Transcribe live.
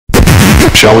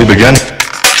Shall we begin? Let's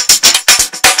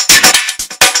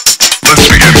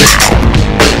begin now.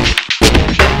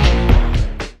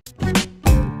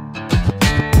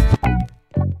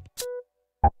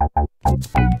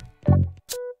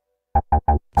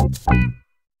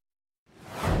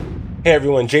 Hey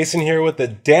everyone, Jason here with the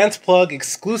Dance Plug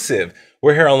exclusive.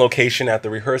 We're here on location at the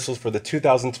rehearsals for the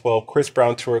 2012 Chris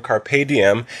Brown Tour Carpe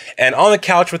Diem. And on the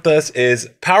couch with us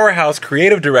is Powerhouse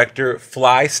Creative Director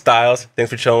FLII STYLZ. Thanks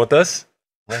for chilling with us.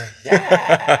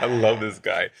 Yeah. I love this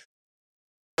guy.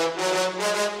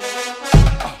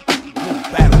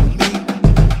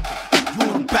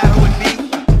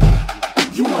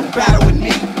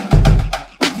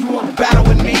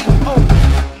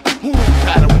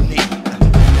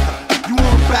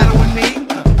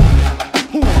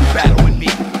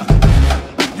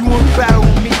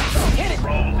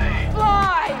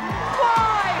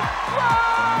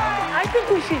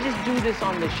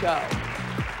 On the show.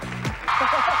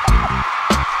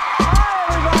 Hi,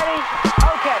 everybody.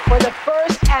 Okay, for the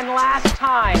first and last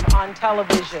time on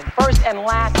television, first and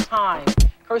last time,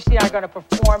 Kirsty and I are going to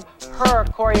perform her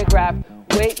choreographed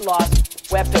weight loss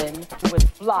weapon with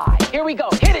FLII. Here we go.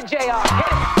 Hit it, JR. Hit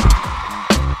it.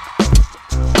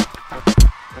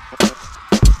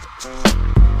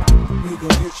 We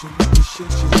gon' hit you with the shit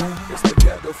you love. It's the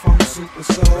ghetto funk super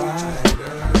soul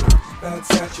rider. Bad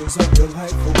satchels of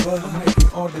delightful bud, making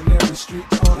ordinary street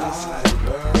corners lighter.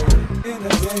 In a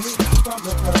day from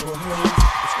the purple haze,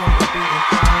 it's gonna be the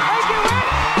time. Make it ready!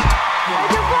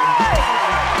 Make it ready!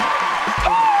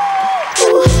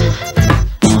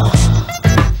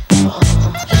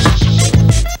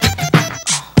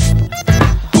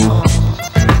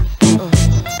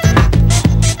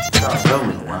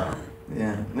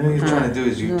 Yeah, what you're trying to do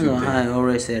is YouTube No, I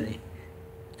already said it.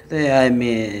 Today I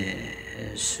met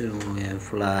Sue and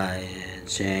FLII and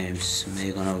James.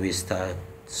 We're gonna restart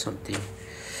something.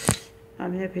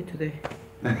 I'm happy today.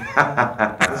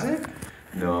 Is it?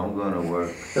 No, I'm gonna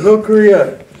work. Hello,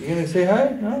 Korea. You gonna say hi?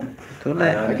 No? Too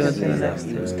late. I got the next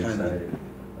thing.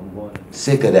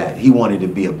 Sick of that. He wanted to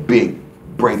be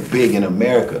break big in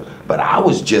America. But I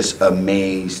was just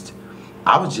amazed.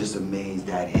 I was just amazed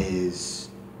at his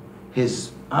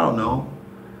I don't know,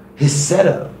 his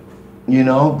setup. You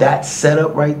know, that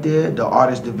setup right there, the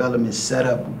artist development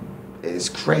setup is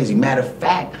crazy. Matter of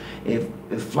fact, if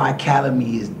FLII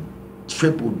Academy is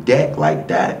triple deck like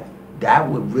that, that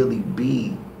would really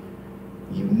be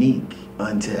unique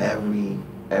unto every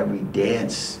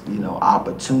dance, you know,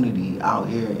 opportunity out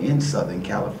here in Southern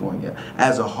California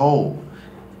as a whole.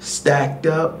 Stacked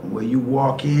up where you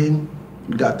walk in,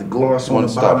 you got the gloss on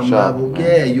the bottom level.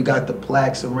 Yeah, you got the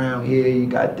plaques around here, you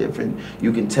got different,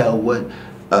 you can tell what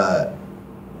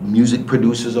music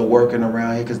producers are working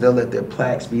around here because they'll let their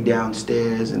plaques be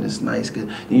downstairs and it's nice.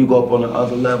 Then you go up on the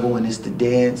other level and it's the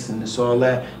dance and it's all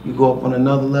that. You go up on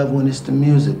another level and it's the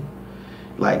music.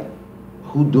 Like,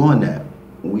 who doing that?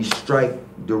 We strike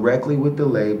directly with the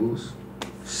labels.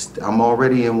 I'm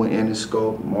already in with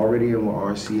Interscope. I'm already in with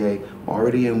RCA. I'm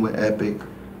already in with Epic.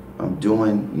 I'm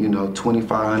doing, you know,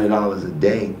 $2,500 a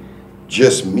day.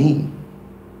 Just me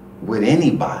with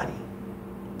anybody.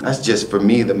 That's just for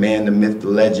me, the man, the myth, the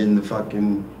legend,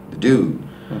 the dude.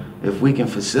 If we can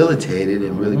facilitate it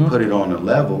and really put it on a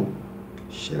level,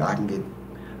 shit, I can get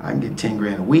 10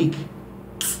 grand a week.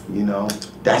 You know,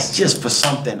 that's just for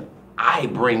something I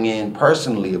bring in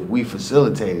personally. If we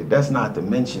facilitate it, that's not to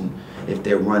mention if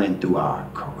they're running through our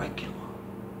curriculum.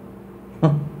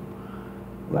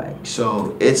 Like,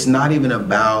 so it's not even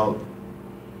about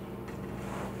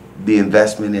the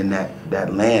investment in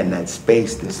that land, that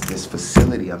space, this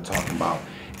facility I'm talking about.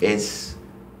 It's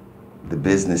the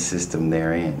business system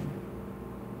they're in.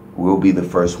 We'll be the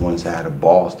first ones that had the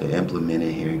balls to implement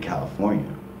it here in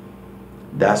California.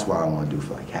 That's why I want to do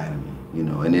FLII Academy, you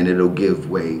know, and then it'll give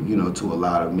way, you know, to a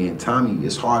lot of me and Tommy.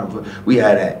 It's hard. We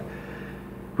had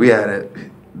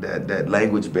that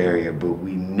language barrier, but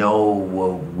we know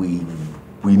what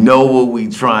we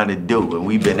trying to do, and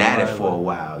we've been at it for a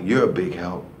while. You're a big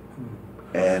help.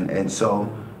 And so,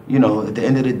 you know, at the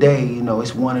end of the day, you know,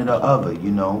 it's one or the other,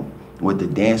 you know. With the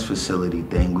dance facility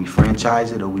thing, we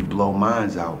franchise it or we blow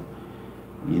minds out,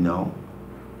 you know.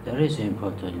 That is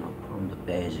important, you know, from the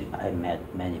basic. I met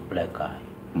many black guys.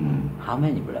 How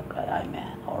many black guys I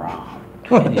met? Around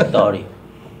 20, 30.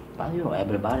 But, you know,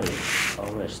 everybody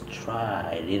always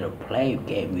try a little play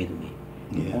game with me.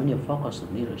 Yeah. Only focus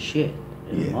on little shit,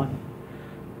 little money.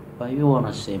 But you want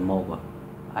to say more,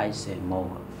 I say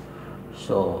more.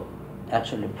 So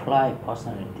actually FLII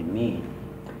personality mean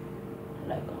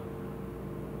like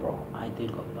bro, I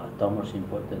think the most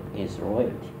important is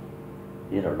royalty.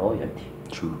 little loyalty.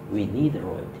 True. We need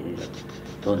loyalty. Little.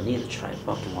 Don't need to try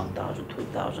fucking 1,000,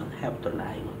 2,000, have to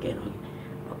lie again.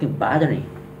 Fucking bothering.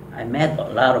 I met a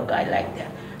lot of guys like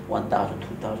that. 1,000,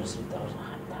 2,000, 3,000.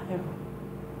 I'm tired.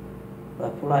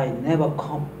 But FLII never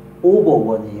come over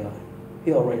 1 year.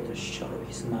 He already shut up.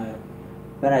 He smiled.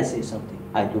 When I say something,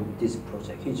 I do this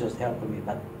project. He just helped me.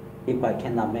 But if I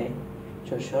cannot make,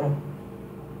 just shut up.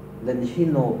 Then he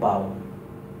know about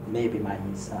maybe my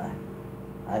inside.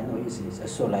 I know his inside.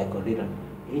 So like a little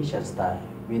Asian style.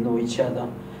 We know each other.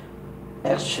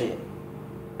 Actually,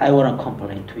 I want to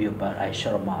complain to you, but I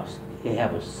shut my mouth. He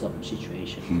have some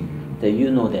situation that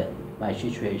you know that my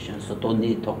situation, so don't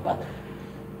need to talk about.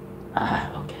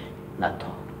 Okay, not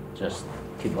talk. Just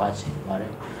keep watching,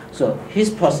 whatever. So his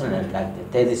personality like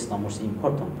that. That is the most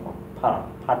important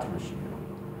partnership.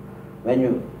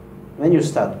 When you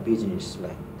start business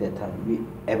like that time,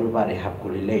 everybody have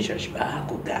good relationship.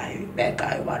 Good guy, bad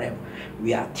guy, whatever.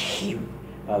 We are team.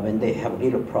 When they have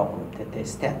little problem, that they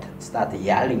start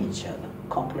yelling each other,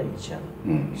 complain each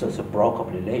other. So it's a broke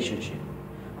up relationship.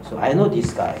 So I know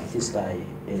this guy. This guy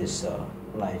is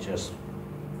like just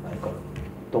like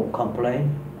don't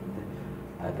complain.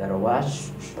 I better watch,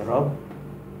 shut up,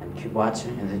 and keep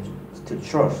watching, and then to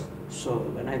trust. So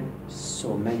when I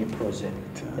saw many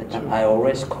projects, that time I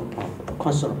always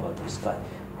concerned about this guy.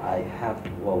 I have to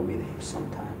work with him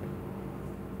sometime.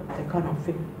 But that kind of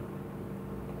thing.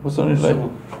 What's on his leg?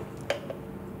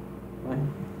 Right?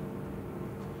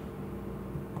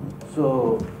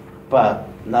 So, but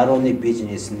not only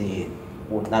business need,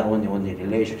 not only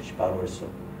relationship, but also,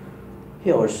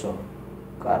 he also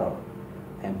got a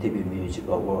MTV Music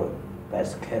Award,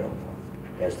 Best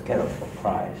Character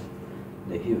prize.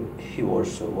 He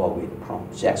also worked with from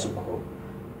Jackson Crow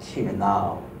till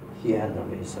now. He handled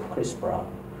with Chris Brown.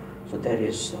 So that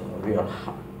is a real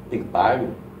big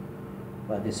value.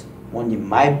 But it's only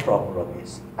my problem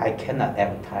is I cannot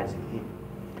advertise him.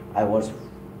 I was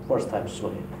first time saw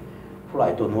him.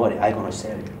 FLII, don't worry, I'm gonna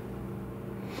sell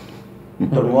you.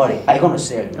 Don't worry, I'm gonna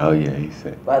sell you. Oh yeah, he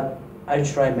said. But I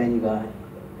try many guys,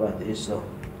 but it's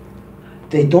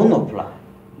they don't apply.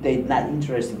 They're not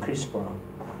interested in Chris Brown.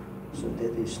 So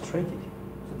that is tragedy.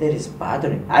 So that is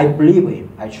bothering. I believe him,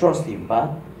 I trust him,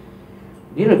 but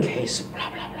little case, blah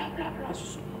blah blah blah blah,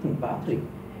 so bothering.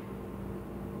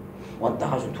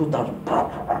 1,000, 2,000, blah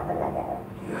blah blah blah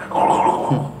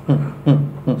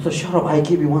blah. So shut up, I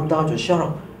give you 1,000, shut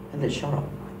up, and then shut up.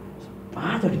 It's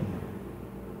bothering.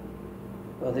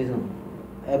 But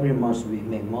every month we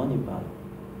make money, but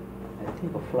I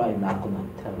think FLII not gonna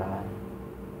tell lie.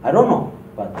 I don't know,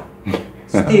 but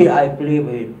still I believe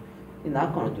he's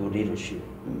not gonna do leadership.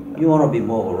 You wanna be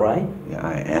mobile, right? Yeah,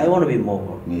 I am. I wanna be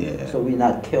mobile. Yeah. So we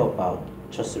not care about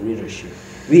just leadership.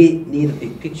 We need a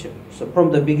big picture. So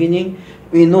from the beginning,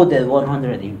 we know that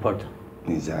 100 is important.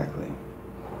 Exactly.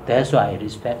 That's why I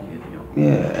respect you.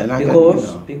 Yeah, and I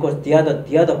because the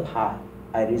other part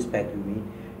I respect you.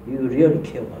 You really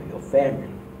care about your family.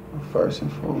 First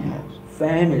and foremost.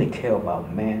 Family care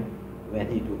about man. When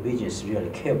he do business, really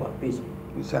care about business.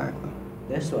 Exactly.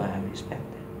 That's why I respect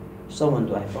that. Someone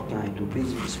do I do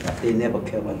business, but they never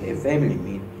care about their family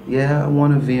mean. Yeah, I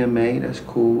won a VMA. That's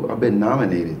cool. I've been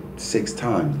nominated 6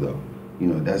 times though. You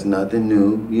know, that's nothing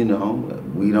new. You know,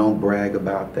 we don't brag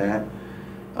about that.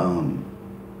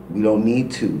 We don't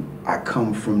need to. I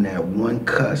come from that one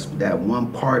cusp, that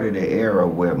one part of the era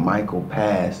where Michael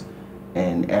passed,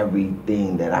 and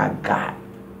everything that I got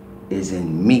is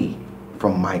in me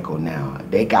from Michael now.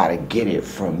 They gotta get it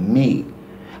from me.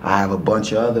 I have a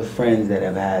bunch of other friends that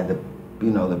have had the,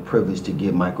 the privilege to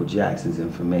get Michael Jackson's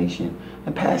information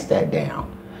and pass that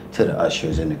down to the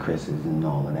Ushers and the Chris's and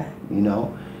all of that,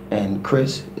 And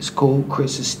Chris is cool.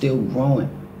 Chris is still growing.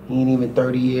 He ain't even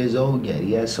 30 years old yet.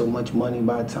 He has so much money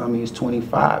by the time he was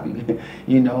 25.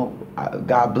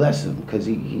 God bless him, because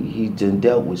he done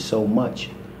dealt with so much.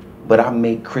 But I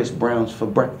make Chris Browns for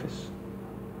breakfast.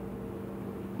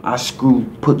 I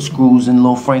put screws in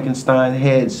little Frankenstein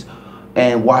heads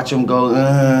and watch them go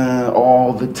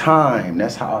all the time.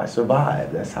 That's how I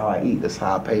survive. That's how I eat. That's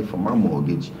how I pay for my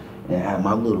mortgage and have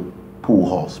my little pool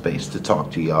hall space to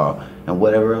talk to y'all and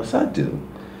whatever else I do.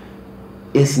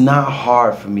 It's not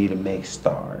hard for me to make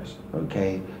stars,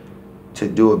 okay? To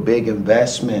do a big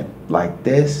investment like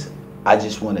this, I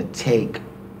just want to take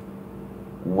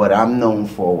what I'm known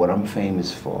for, what I'm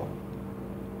famous for,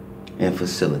 and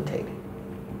facilitate it.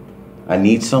 I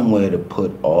need somewhere to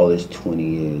put all this 20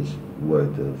 years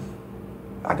worth of,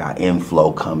 I got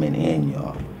inflow coming in,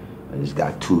 y'all. I just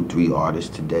got 2, 3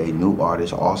 artists today, new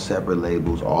artists, all separate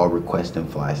labels, all requesting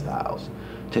FLII styles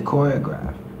to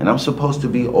choreograph. And I'm supposed to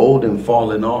be old and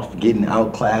falling off, getting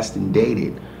outclassed and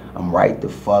dated. I'm right the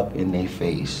fuck in their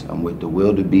face. I'm with the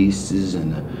wildebeests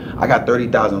and I got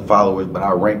 30,000 followers, but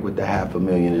I rank with the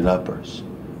 500,000 and uppers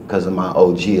because of my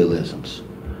OG-isms.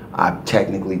 I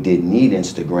technically didn't need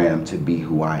Instagram to be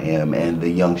who I am, and the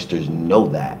youngsters know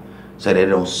that. So they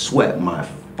don't sweat my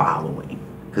following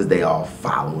because they all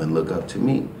follow and look up to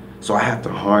me. So I have to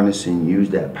harness and use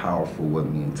that power for what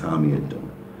me and Tommy are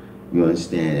doing. You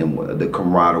understand? And the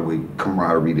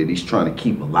camaraderie that he's trying to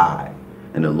keep alive.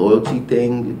 And the loyalty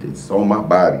thing, it's on my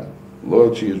body.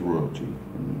 Loyalty is royalty.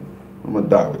 I'm gonna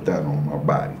die with that on my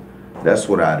body. That's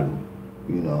what I do.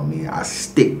 You know what I mean? I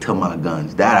stick to my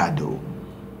guns. That I do.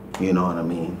 You know what I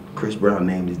mean? Chris Brown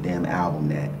named his damn album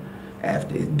that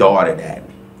after his daughter that.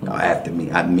 After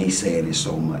me saying it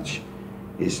so much.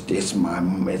 It's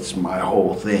my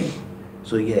whole thing.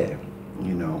 So yeah,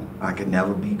 you know, I could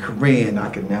never be Korean. I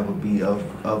could never be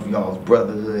of y'all's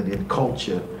brotherhood and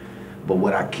culture. But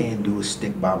what I can do is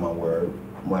stick by my word.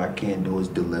 What I can do is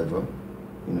deliver,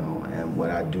 you know, and what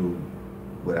I do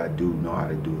know how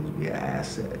to do is be an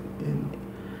asset in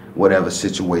whatever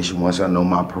situation. Once I know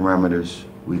my parameters,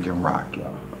 we can rock,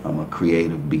 y'all. I'm a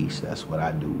creative beast. That's what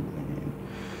I do, man.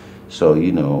 So,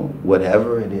 you know,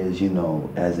 whatever it is, you know,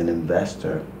 as an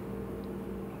investor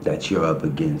that you're up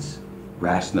against,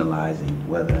 rationalizing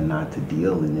whether or not to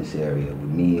deal in this area with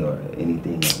me or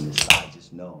anything on this side,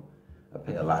 just know I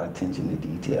pay a lot of attention to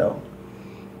detail.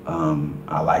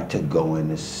 I like to go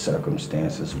into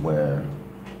circumstances where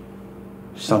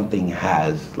something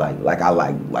has like I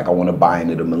want to buy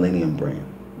into the Millennium brand.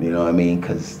 You know what I mean?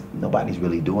 Because nobody's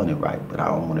really doing it right, but I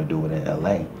don't want to do it in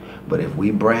LA. But if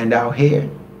we brand out here,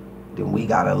 then we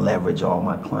gotta leverage all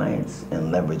my clients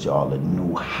and leverage all the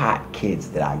new hot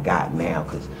kids that I got now.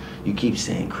 Because you keep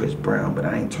saying Chris Brown, but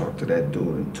I ain't talked to that dude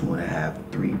in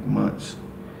 2.5, 3 months.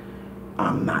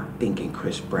 I'm not thinking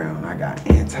Chris Brown. I got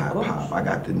anti-pop. I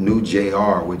got the new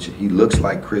JR, which he looks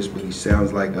like Chris, but he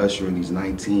sounds like Usher and he's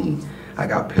 19. I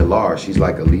got Pilar. She's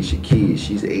like Alicia Keys.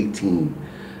 She's 18.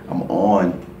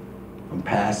 I'm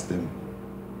past them.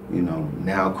 You know,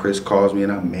 now Chris calls me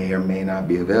and I may or may not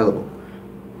be available.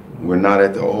 We're not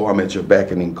at the, oh, I'm at your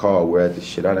beckoning call. We're at the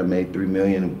shit, I done made $3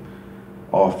 million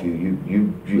off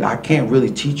you. I can't really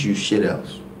teach you shit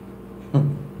else.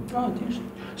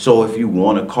 So if you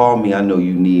want to call me, I know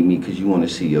you need me because you want to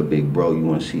see your big bro, you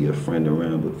want to see your friend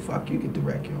around, but fuck, you can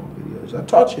direct your own videos. I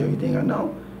taught you everything I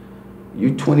know.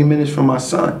 You 20 minutes from my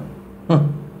son.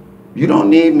 You don't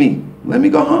need me. Let me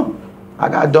go home. I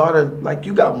got a daughter like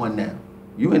you got one now.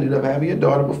 You ended up having your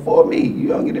daughter before me. You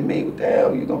younger than me. What the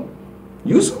hell?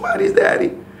 You somebody's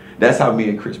daddy. That's how me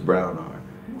and Chris Brown are.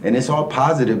 And it's all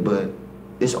positive, but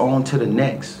it's on to the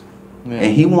next. Yeah.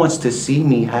 And he wants to see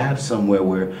me have somewhere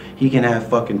where he can have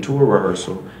fucking tour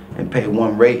rehearsal and pay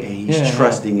one rate and he's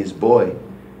trusting his boy.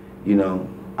 You know,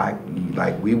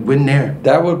 we went there.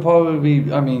 That would probably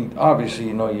be, I mean, obviously,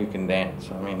 you know, you can dance.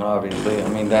 I mean, obviously, I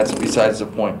mean, that's besides the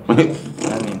point. I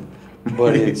mean,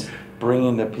 but it's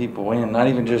bringing the people in, not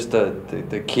even just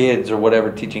the kids or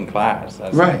whatever teaching class.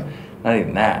 That's right. Not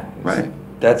even that. It's, right.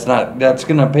 That's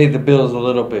going to pay the bills a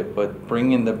little bit, but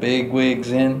bringing the big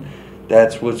wigs in,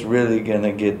 that's what's really going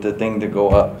to get the thing to go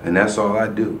up. And that's all I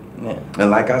do. Yeah.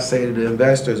 And like I say to the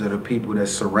investors or the people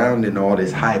that's surrounding all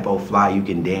this hype, oh, FLII, you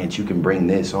can dance, you can bring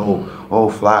this, oh,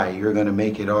 FLII, you're going to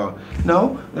make it all.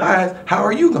 No, how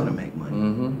are you going to make money?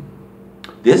 Mm-hmm.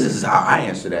 This is how I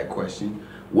answer that question.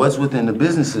 What's within the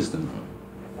business system?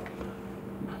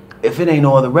 If it ain't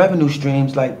no other revenue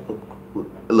streams, like,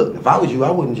 look, if I was you,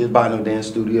 I wouldn't just buy no dance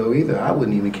studio either. I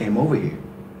wouldn't even came over here.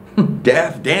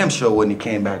 Damn sure wouldn't have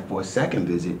came back for a second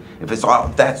visit. If that's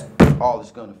all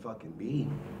it's gonna fucking be.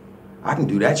 I can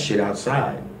do that shit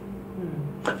outside.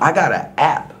 I got an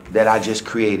app that I just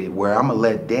created where I'm gonna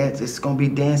let dance, it's gonna be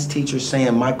dance teachers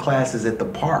saying my class is at the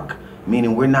park,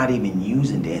 meaning we're not even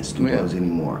using dance studios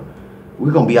anymore.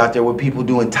 We're gonna be out there with people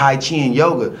doing Tai Chi and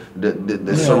yoga.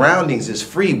 The surroundings is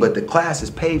free, but the class is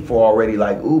paid for already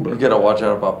like Uber. You gotta watch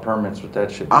out about permits with that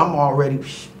shit. I'm already,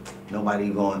 nobody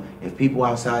going, if people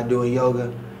outside doing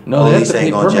yoga, no, they have to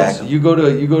pay permits. Jack You go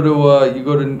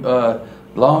to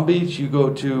Long Beach, you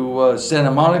go to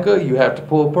Santa Monica, you have to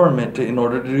pull a permit in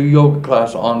order to do yoga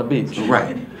class on the beach.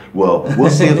 Right. Well,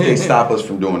 we'll see if they stop us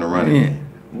from doing the running. Yeah.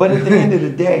 But at the end of the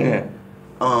day,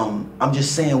 I'm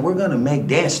just saying we're gonna make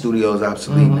dance studios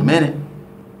obsolete in a minute,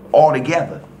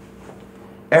 altogether.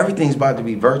 Everything's about to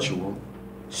be virtual.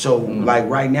 So like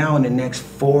right now in the next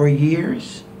 4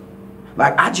 years,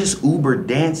 like I just Uber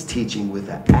dance teaching with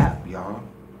an app, y'all.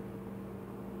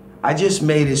 I just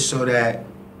made it so that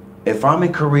if I'm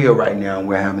in Korea right now and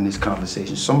we're having this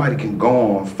conversation, somebody can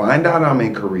go on, find out I'm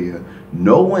in Korea,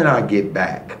 know when I get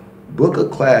back, book a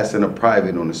class in a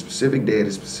private on a specific day at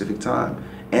a specific time,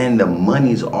 and the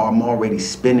money's I'm already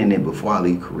spending it before I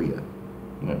leave Korea.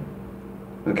 Yeah.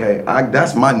 Okay,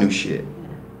 that's my new shit.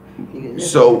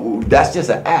 So that's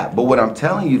just an app. But what I'm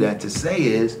telling you that to say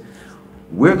is,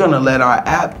 we're gonna let our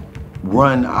app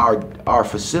run our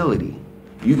facility.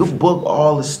 You can book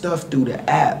all the stuff through the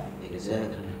app.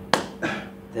 Exactly.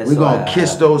 We're gonna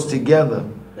kiss those together.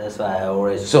 That's why I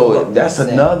always. So that's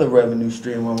another revenue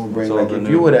stream I'm gonna bring. So Like if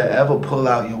you were to ever pull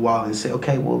out your wallet and say,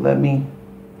 okay, well let me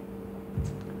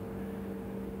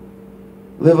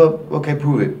live up. Okay,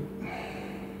 prove it.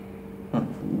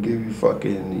 Give you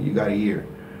fucking. You got a year.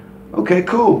 Okay,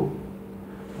 cool.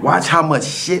 Watch how much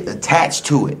shit attached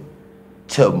to it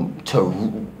to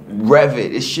rev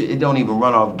it. It don't even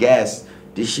run off gas.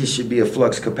 This shit should be a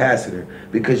flux capacitor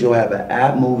because you'll have an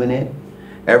app moving it.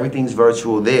 Everything's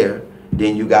virtual there.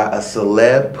 Then you got a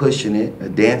celeb pushing it, a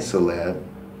dance celeb.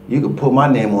 You can put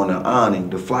my name on the awning.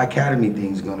 The FLII Academy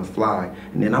thing's gonna fly.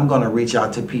 And then I'm gonna reach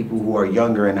out to people who are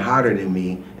younger and hotter than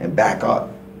me and back out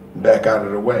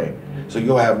of the way. So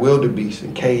you'll have Wildebeest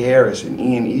and Kay Harris and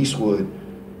Ian Eastwood.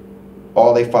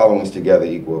 All they followings together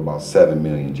equal about 7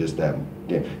 million, just that.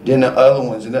 Then the other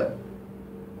ones,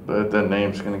 But the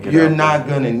name's gonna get. you're out not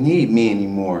gonna need me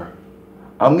anymore.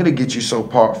 I'm gonna get you so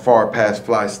far past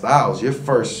FLII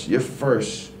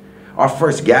STYLZ. Our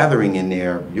first gathering in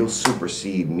there, you'll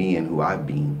supersede me and who I've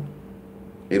been.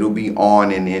 It'll be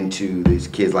on and into these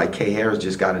kids. Like Kay Harris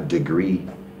just got a degree,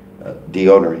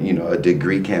 deodorant, a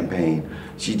degree campaign.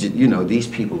 She just, these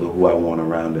people are who I want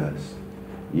around us,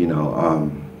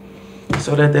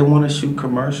 so that they want to shoot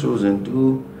commercials and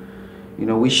do,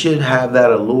 we should have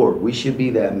that allure. We should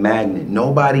be that magnet.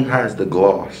 Nobody has the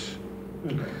gloss.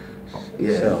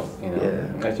 Yeah. So,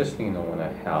 yeah. I just, want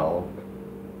to help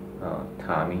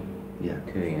Tommy Yeah.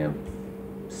 to,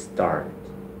 start,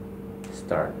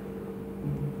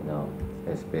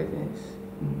 his business.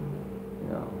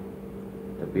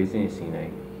 The business,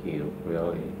 he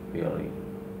really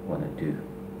want to do.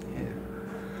 Yeah.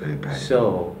 Very passionate.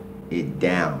 So, It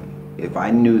down. If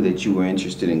I knew that you were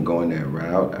interested in going that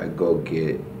route, I'd go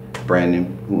get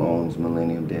Brandon, who owns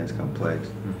Millennium Dance Complex,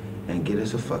 and get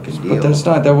us a fucking deal.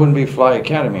 But that wouldn't be FLII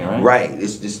Academy, right? Right.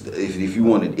 It's just if you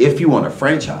want a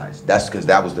franchise, that's because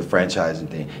that was the franchising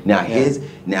thing. Now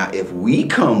if we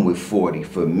come with 40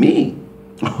 for me,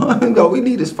 no, we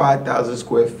need is 5,000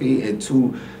 square feet and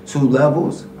two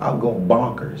levels. I'll go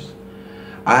bonkers.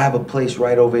 I have a place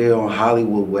right over here on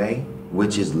Hollywood Way,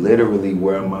 which is literally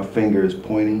where my finger is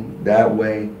pointing. That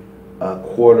way, a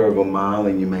quarter of a mile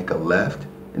and you make a left,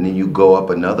 and then you go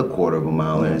up another quarter of a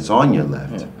mile and it's on your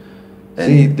left. Yeah.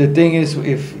 See, the thing is,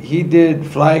 if he did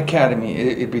FLII Academy,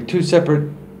 it'd be two separate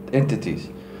entities.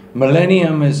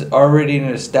 Millennium is already an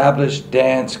established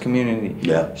dance community.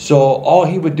 Yeah. So all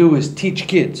he would do is teach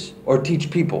kids or teach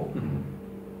people.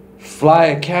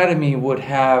 FLII Academy would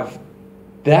have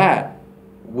that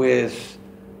with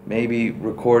maybe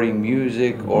recording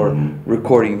music or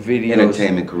recording videos.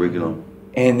 Entertainment curriculum.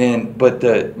 And then, but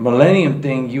the Millennium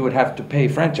thing, you would have to pay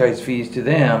franchise fees to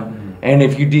them. And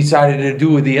if you decided to do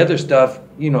with the other stuff,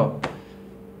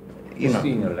 just,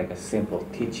 like a simple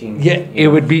teaching. Yeah, it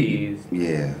would be.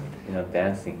 Yeah.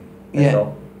 Dancing. Yeah.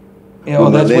 All. Yeah,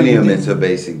 well, that's what you Millennium, did. it's a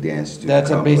basic dance studio. That's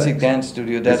complex. a basic dance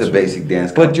studio. That's It's a basic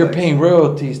dance But you're complex. paying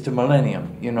royalties to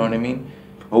Millennium. You know what I mean?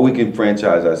 Or we can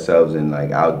franchise ourselves and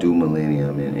outdo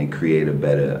Millennium and create a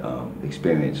better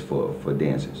experience for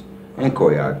dancers and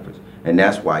choreographers. And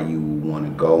that's why you want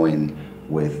to go in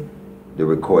with the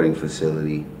recording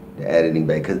facility, the editing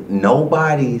bay, because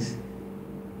nobody's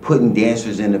putting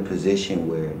dancers in a position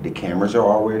where the cameras are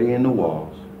already in the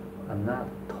walls. I'm not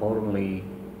totally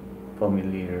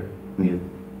familiar with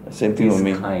Same thing this with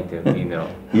me. kind of,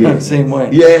 Yeah. Same way.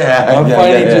 Yeah. I'm yeah,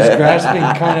 finding yeah. just grasping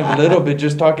kind of a little bit,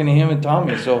 just talking to him and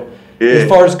Tommy. So Yeah. as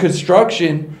far as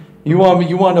construction, you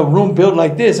want a room built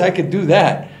like this, I could do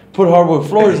that. Put hardwood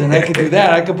floors in, I could do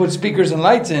that. I could put speakers and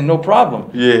lights in, no problem.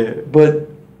 Yeah. But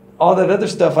all that other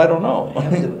stuff, I don't know.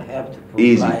 have to put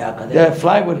Easy. FLII Academy. Yeah,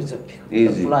 FLII would- It's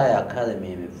Easy. The FLII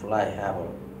Academy and FLII have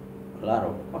a lot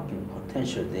of fucking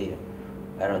potential there.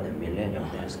 Better than Millennium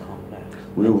Dance Complex.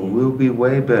 We'll be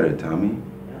way better, Tommy.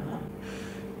 Yeah.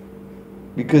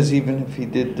 Because even if he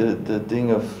did the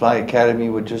thing of FLII Academy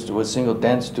with just a single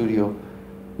dance studio,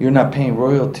 you're not paying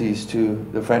royalties to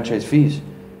the franchise fees.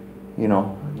 Yeah,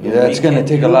 That's we going to can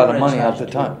take a do lot of money at franchise the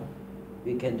too. time.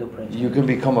 We can do franchise. You can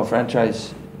become a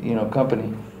franchise,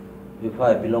 company. We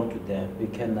probably belong to them. We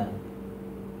cannot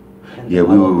Yeah,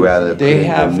 we would rather. They create a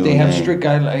have new they have name. strict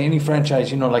guidelines. Any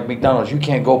franchise, you know, like McDonald's, you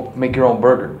can't go make your own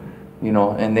burger, you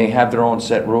know, and they have their own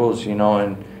set rules, you know,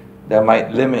 and that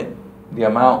might limit the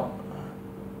amount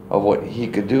of what he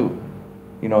could do.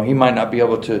 You know, he might not be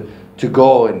able to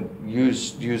go and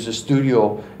use a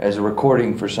studio as a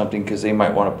recording for something because they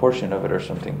might want a portion of it or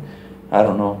something. I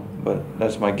don't know, but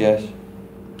that's my guess.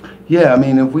 Yeah, I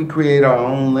mean, if we create our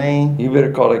own lane. You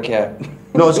better call the cat.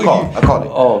 No, it's called. I called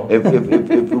it. Oh. If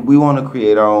we want to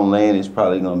create our own lane, it's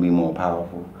probably going to be more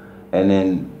powerful, and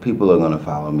then people are going to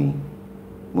follow me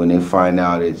when they find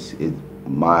out it's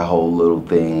my whole little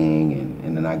thing,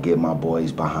 and then I get my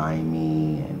boys behind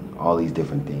me and all these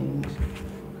different things.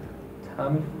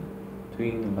 Tom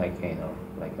doing like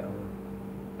like a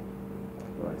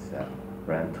what's that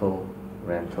rental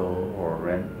or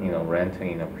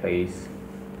renting a place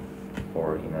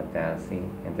for dancing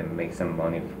and then make some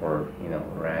money for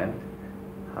rent.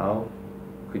 How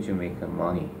could you make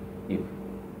money if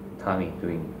Tommy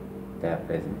doing that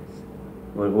business?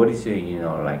 What is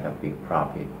your like a big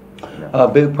profit? A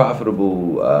big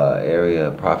profitable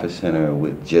area, profit center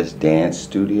with just dance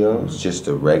studios, just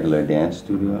a regular dance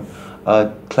studio.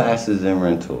 Classes and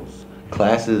rentals.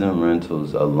 Classes and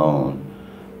rentals alone.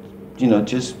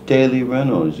 Just daily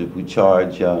rentals. If we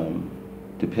charge,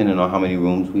 depending on how many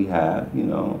rooms we have,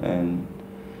 and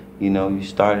you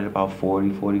start at about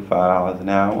 $40, $45 an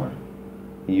hour.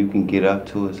 And you can get up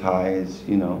to as high as,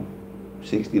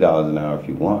 $60 an hour if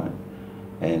you want.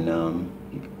 And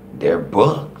they're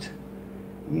booked.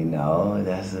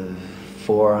 That's a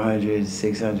 $400,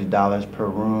 $600 per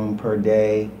room per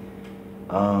day.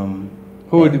 Who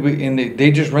would we? And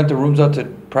they just rent the rooms out to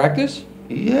practice?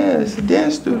 Yeah, it's a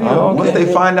dance studio. Oh, okay. Once they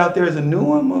find out there's a new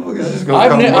one, motherfuckers just gonna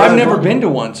I've come. never been to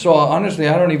one, so honestly,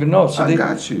 I don't even know. So I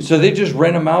got you. So they just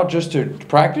rent them out just to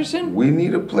practice in? We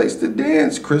need a place to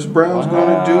dance. Chris Brown's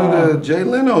gonna do the Jay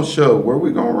Leno show. Where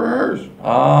we gonna rehearse?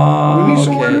 We need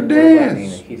somewhere to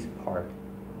dance. He's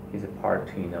a part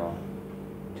to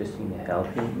just help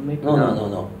him.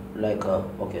 No. Like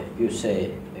okay, you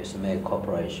say it's a make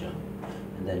corporation,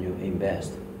 and then you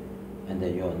invest. And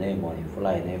then your name on it,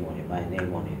 FLII name on it, my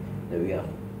name on it. Then we have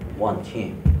one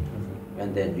team,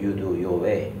 and then you do your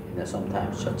way. And then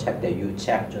sometimes you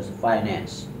check just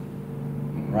finance,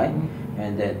 right?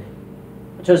 And then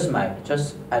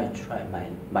I try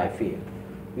my field.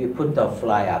 We put the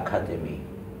FLII Academy,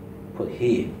 put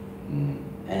here,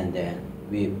 and then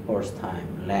we first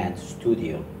time land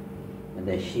studio, and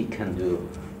then he can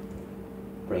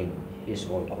bring his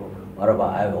own group. What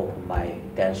about I open my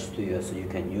dance studio so you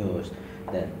can use,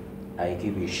 then I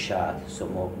give you shot, so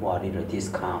more little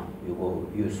discount. You go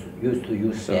used to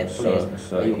use that place.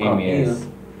 So you he come means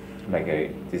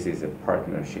in. this is a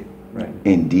partnership, right?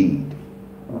 Indeed.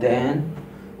 Then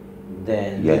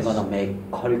Yes. we're gonna make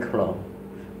curriculum,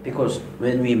 because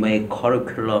when we make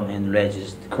curriculum and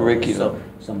register Curriculum.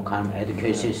 some kind of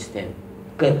education system,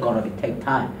 it's gonna take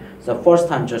time. So first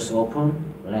time just open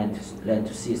learn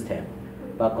to system,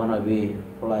 but gonna be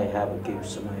like give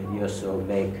some ideas, so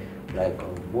make like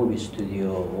a movie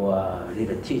studio or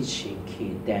little teaching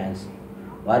kid dance,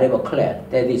 whatever class.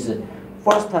 That is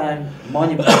first time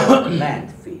money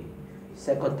land fee,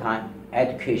 second time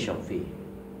education fee.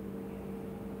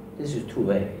 This is two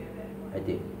way I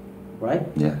did, right?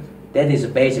 Yes. That is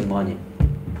basic money.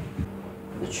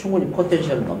 충분히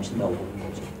포텐셜 넘친다고 보는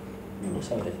거죠.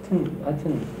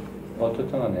 하여튼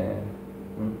어쨌든 간에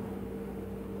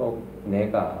꼭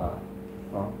내가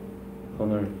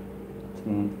돈을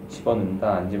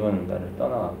집어넣는다 안 집어넣는다를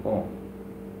떠나갖고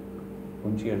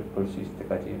볼 수 있을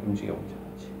때까지 움직여보자.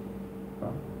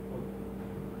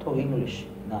 Talk English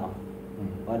now.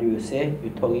 What do you say?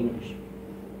 You talk English.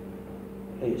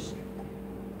 Please.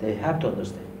 They have to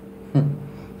understand.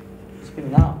 Speak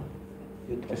now.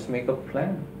 You talk. Just make a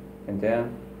plan and then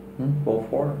go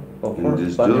for it. And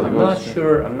just But do it.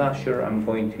 I'm not sure I'm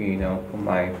going to put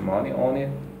my money on it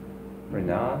or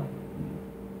not.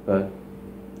 But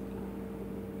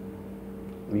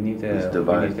we need a Let's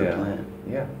devise the plan.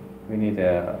 Yeah, we need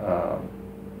a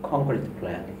Concrete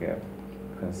plan. like a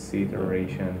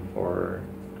consideration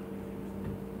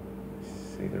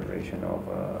of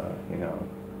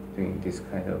doing this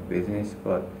kind of business,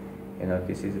 but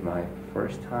this is my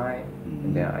first time,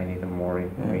 and then I need more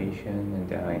information, and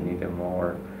then I need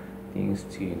more things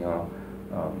to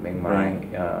make my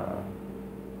mind to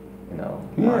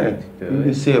do You can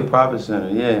it. see a profit center,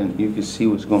 and you can see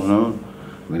what's going on.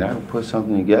 I mean, I can put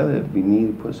something together if we need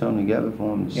to put something together for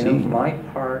them to see. My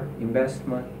part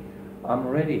investment, I'm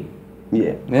ready.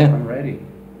 Yeah. I'm ready.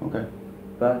 Okay.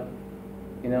 But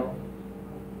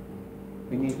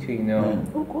we need to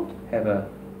have a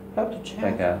Have to change.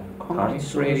 like a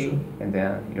Tommy's ready, and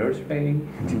then yours ready,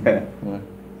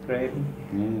 ready.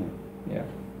 Yeah.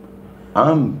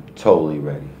 I'm totally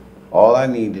ready. All I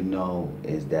need to know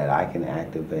is that I can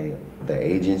activate the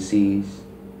agencies,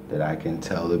 that I can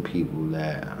tell the people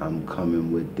that I'm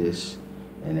coming with this,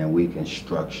 and then we can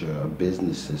structure a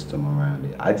business system around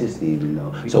it. I just need to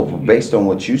know. So based on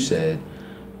what you said,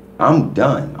 I'm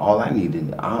done. All I need to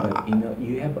know. You know,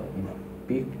 you have a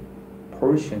big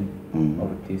portion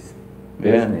of this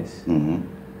Yeah. business. Mm-hmm.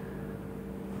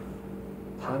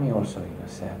 Tommy also,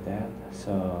 said that.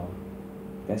 So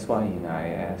that's why, I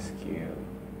ask you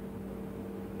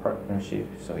partnership.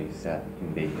 So is that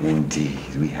indeed?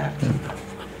 Indeed, we have to.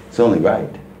 It's only right.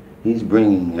 He's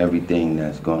bringing everything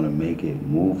that's going to make it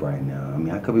move right now. I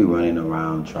mean, I could be running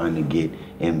around trying to get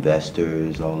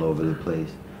investors all over the place.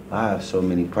 I have so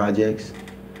many projects.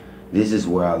 This is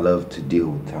where I love to deal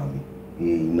with Tommy. He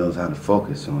knows how to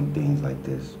focus on things like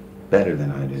this better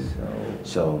than I do.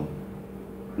 So,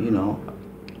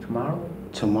 Tomorrow,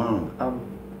 tomorrow.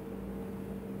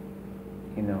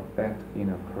 back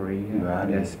to Korea. Right.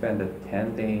 And then spend the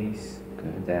 10 days. Okay.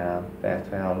 Then back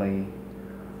to LA.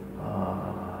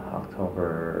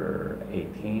 October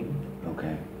 18.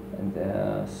 Okay.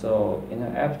 And so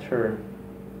after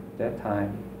that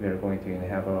time, we are going to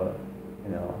have a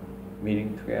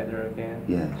meeting together again.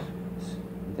 Yes.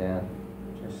 Then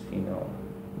just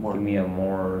More- give me a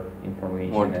more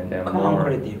information More and then more.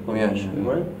 Concrete information,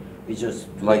 Yeah. right? We just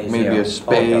Like maybe Yeah. a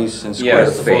space and square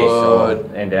space, foot,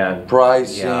 and then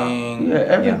pricing. Yeah,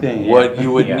 everything. Yeah. What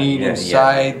you would Yeah, need yeah,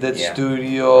 inside yeah, the yeah.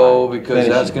 studio, because Finish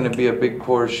that's it. going to be a big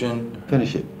portion.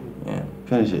 Finish it. Yeah,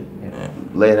 Finish it. yeah,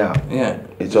 Lay it out. yeah.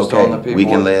 It's Just on the okay. We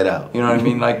can paperwork. lay it out. You know what I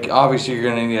mean? Like, obviously, you're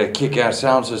going to need a kick-ass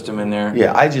sound system in there.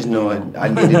 Yeah, I just know it. I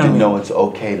needed to know it's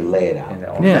okay to lay it out. And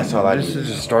Yeah, That's all I just need. to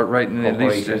just start writing at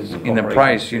least Corporation- in the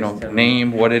price, corporation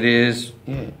name what it is,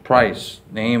 Yeah. price,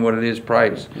 name what it is,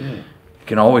 price. Yeah. You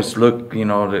can always look, the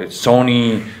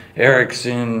Sony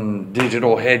Ericsson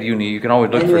digital head unit, you can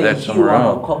always look for that somewhere you want a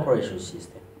else. corporation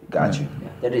system. Got you. Yeah,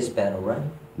 that is better, right?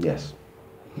 Yes.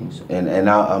 And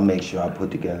I'll make sure I put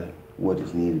together what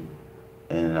is needed,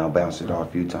 and I'll bounce it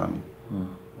off you, Tommy.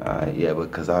 Yeah,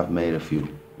 because I've made a few.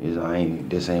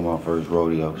 This ain't my first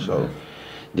rodeo, so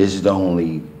this is the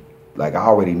only. Like, I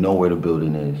already know where the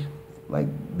building is. Like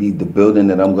the building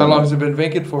that I'm How gonna. long has it been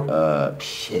vacant for?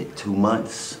 2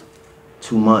 months.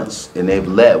 2 months, and they've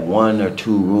let 1 or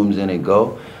 2 rooms in it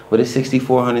go. But it's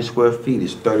 6,400 square feet.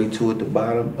 It's 32 at the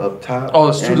bottom, up top. Oh,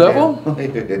 it's and 2-level?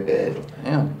 down.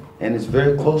 Yeah. And it's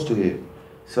very close to here.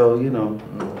 So,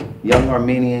 young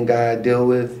Armenian guy I deal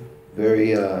with,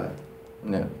 very, Yeah.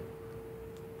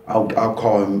 I'll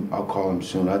call him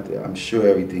soon. I'm sure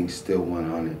everything's still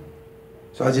 100.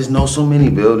 So I just know so many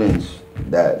buildings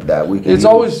that we can It's use.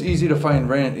 always easy to find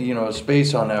rent, a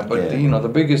space on that, but Yeah. the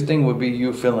biggest thing would be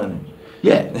you filling it.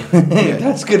 Yeah.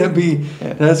 That's gonna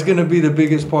be the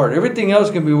biggest part. Everything else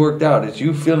can be worked out. It's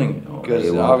you filling it, because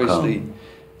It won't obviously,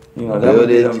 that Build would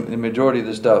be it. the majority of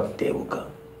the stuff. They will come.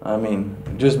 I mean,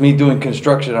 just me doing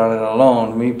construction on it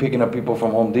alone, me picking up people from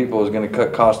Home Depot is gonna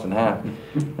cut cost in half.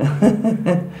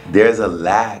 There's a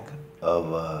lack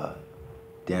of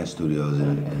dance studios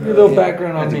in A little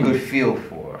background on That's me. a good feel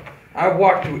for. I've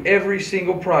walked through every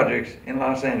single project in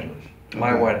Los Angeles,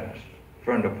 my White House.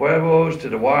 From the Pueblos to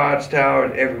the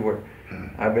Watchtowers, everywhere.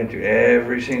 I've been to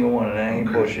every single one, and I ain't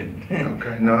bullshitting.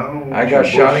 Okay, no. I got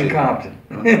shot in Compton.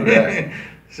 Don't do that.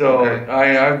 So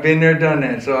Okay. I've been there, done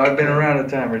that. So I've been around a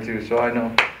time or two. So I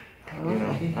know,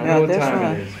 I know what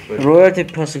time it is. But Royalty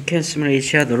person can smell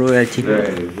each other. Royalty.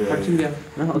 Very, very.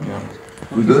 No, okay.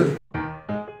 We good?